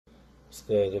What's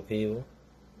good people?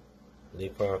 Lee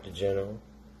Compton General.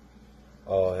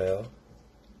 All hell.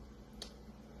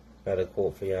 Got a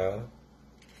quote for y'all.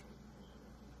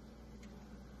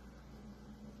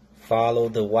 Follow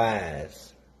the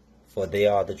wise, for they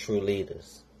are the true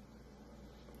leaders.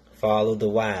 Follow the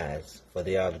wise, for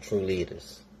they are the true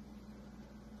leaders.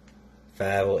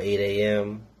 5:08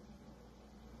 a.m.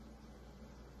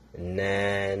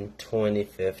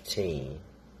 9/20/15.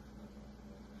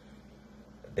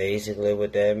 Basically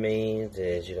what that means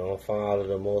is you don't follow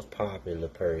the most popular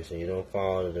person. You don't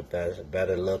follow the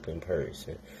better looking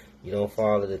person. You don't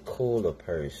follow the cooler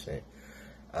person.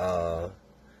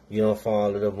 You don't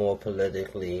follow the more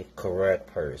politically correct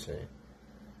person.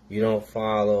 You don't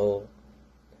follow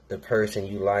the person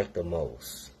you like the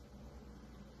most.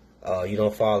 You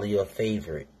don't follow your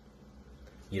favorite.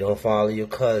 You don't follow your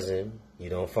cousin. You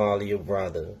don't follow your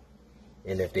brother.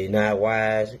 And if they're not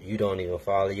wise, you don't even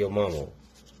follow your mama.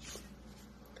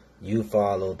 You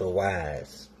follow the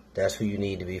wise. That's who you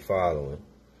need to be following.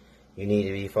 You need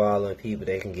to be following people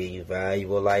that can give you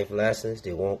valuable life lessons.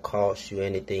 They won't cost you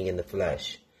anything in the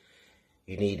flesh.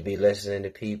 You need to be listening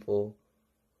to people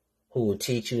who will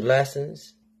teach you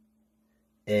lessons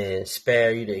and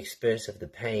spare you the expense of the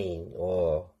pain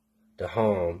or the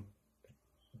harm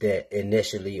that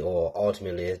initially or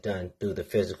ultimately is done through the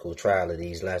physical trial of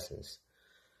these lessons.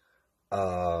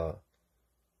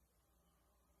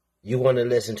 You want to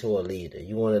listen to a leader.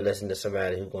 You want to listen to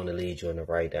somebody who's going to lead you in the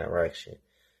right direction.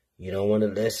 You don't want to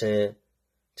listen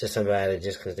to somebody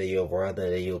just because they're your brother,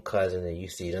 they're your cousin, and you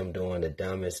see them doing the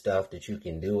dumbest stuff that you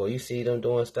can do, or you see them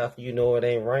doing stuff you know it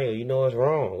ain't right, or you know it's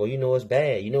wrong, or you know it's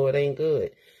bad, you know it ain't good,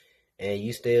 and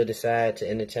you still decide to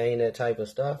entertain that type of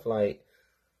stuff. Like,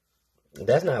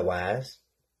 that's not wise.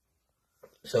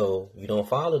 So you don't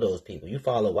follow those people. You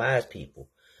follow wise people.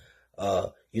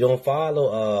 You don't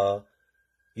follow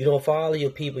your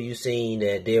people you seen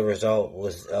that their result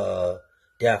was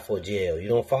death or jail. You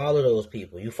don't follow those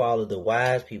people. You follow the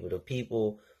wise people, the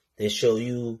people that show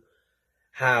you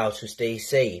how to stay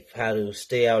safe, how to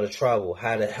stay out of trouble,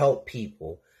 how to help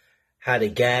people, how to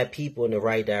guide people in the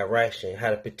right direction, how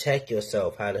to protect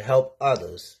yourself, how to help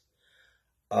others,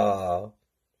 and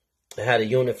how to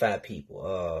unify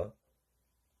people,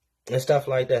 and stuff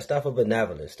like that. Stuff of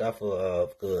benevolence, stuff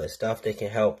of good, stuff that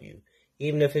can help you.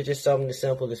 Even if it's just something as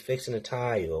simple as fixing a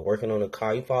tire or working on a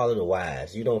car, you follow the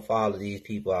wise. You don't follow these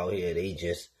people out here. They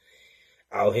just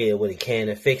out here with a can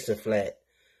of fix-a-flat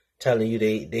telling you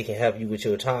they can help you with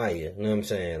your tire. You know what I'm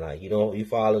saying? Like, you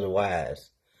follow the wise.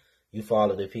 You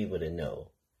follow the people that know.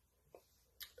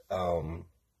 So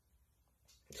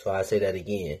I say that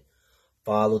again.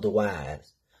 Follow the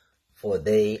wise, for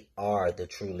they are the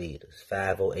true leaders.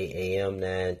 5:08 a.m.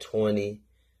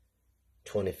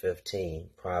 9/20/2015.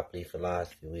 Properly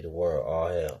philosophy. We the world. All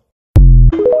hell.